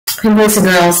Hi, boys and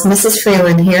girls. Mrs.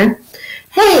 Freeland here.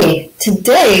 Hey,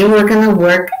 today we're going to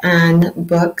work on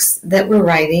books that we're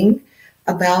writing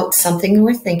about something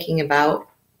we're thinking about.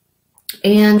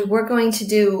 And we're going to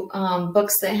do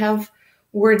books that have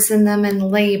words in them and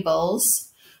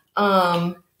labels.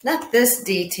 Not this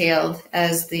detailed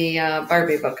as the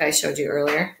Barbie book I showed you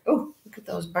earlier. Oh, look at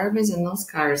those Barbies and those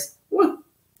cars. Woo,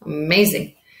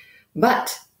 amazing.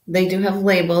 But they do have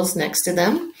labels next to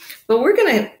them. But we're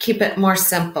going to keep it more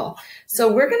simple.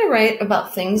 So we're going to write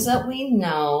about things that we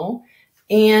know,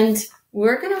 and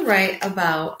we're going to write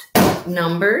about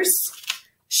numbers,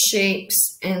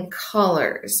 shapes, and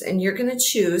colors. And you're going to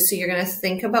choose, so you're going to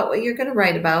think about what you're going to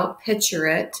write about, picture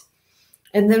it,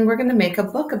 and then we're going to make a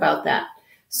book about that.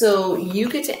 So you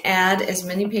get to add as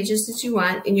many pages as you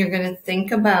want, and you're going to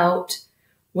think about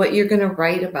what you're going to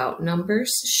write about,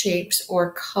 numbers, shapes,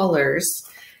 or colors.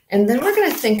 And then we're going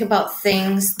to think about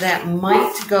things that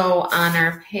might go on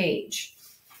our page.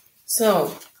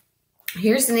 So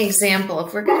here's an example.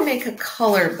 If we're going to make a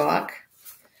color book,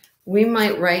 we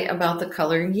might write about the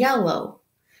color yellow.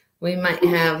 We might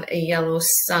have a yellow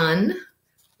sun.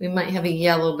 We might have a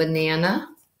yellow banana.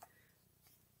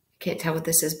 Can't tell what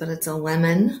this is, but it's a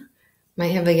lemon.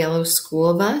 Might have a yellow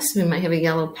school bus. We might have a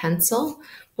yellow pencil.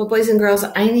 Well, boys and girls,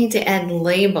 I need to add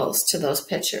labels to those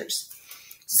pictures.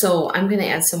 So I'm going to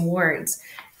add some words.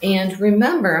 And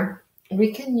remember,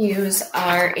 we can use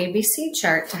our ABC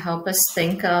chart to help us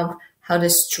think of how to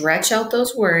stretch out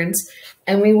those words.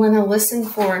 And we want to listen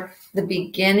for the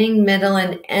beginning, middle,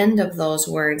 and end of those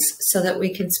words so that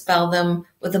we can spell them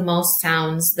with the most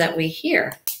sounds that we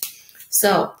hear.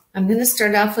 So I'm going to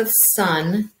start off with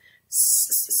sun.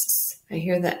 I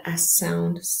hear the S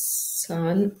sound.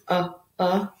 Sun.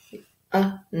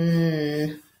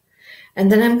 And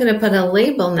then I'm going to put a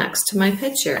label next to my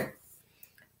picture.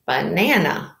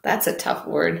 Banana. That's a tough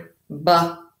word.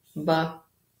 N-A.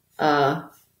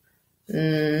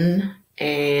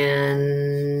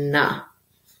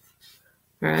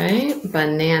 Right?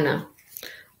 Banana.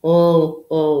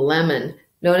 Lemon.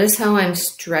 Notice how I'm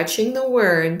stretching the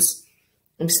words.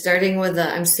 I'm starting with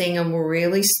I'm saying them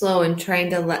really slow and trying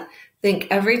to think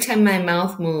every time my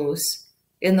mouth moves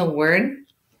in the word,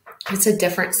 it's a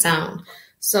different sound.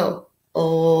 So,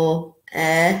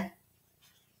 men.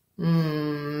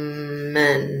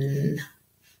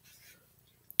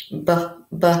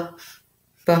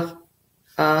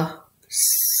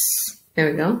 There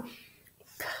we go.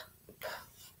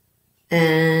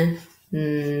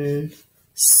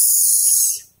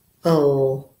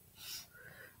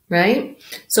 Right?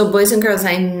 So boys and girls,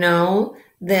 I know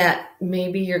that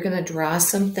maybe you're going to draw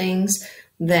some things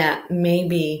that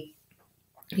maybe,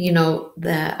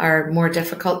 that are more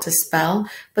difficult to spell,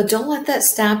 but don't let that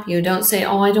stop you. Don't say,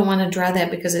 oh, I don't want to draw that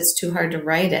because it's too hard to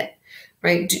write it,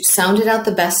 right? Sound it out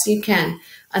the best you can.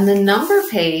 On the number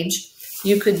page,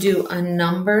 you could do a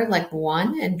number like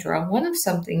 1 and draw 1 of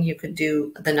something. You could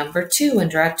do the number 2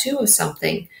 and draw 2 of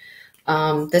something.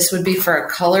 This would be for a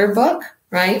color book,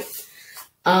 right?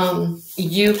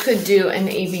 You could do an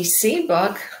ABC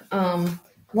book,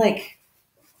 like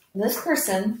this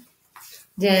person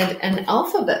did an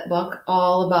alphabet book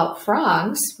all about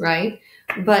frogs, right?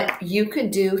 But you could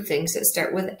do things that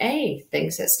start with A,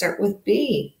 things that start with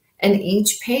B, and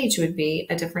each page would be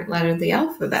a different letter of the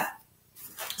alphabet.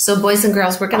 So boys and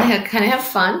girls, we're going to kind of have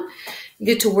fun. You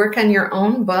get to work on your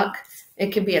own book.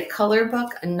 It could be a color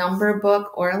book, a number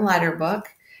book, or a letter book.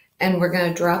 And we're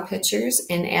going to draw pictures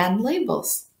and add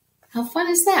labels. How fun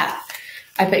is that?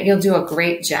 I bet you'll do a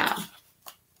great job.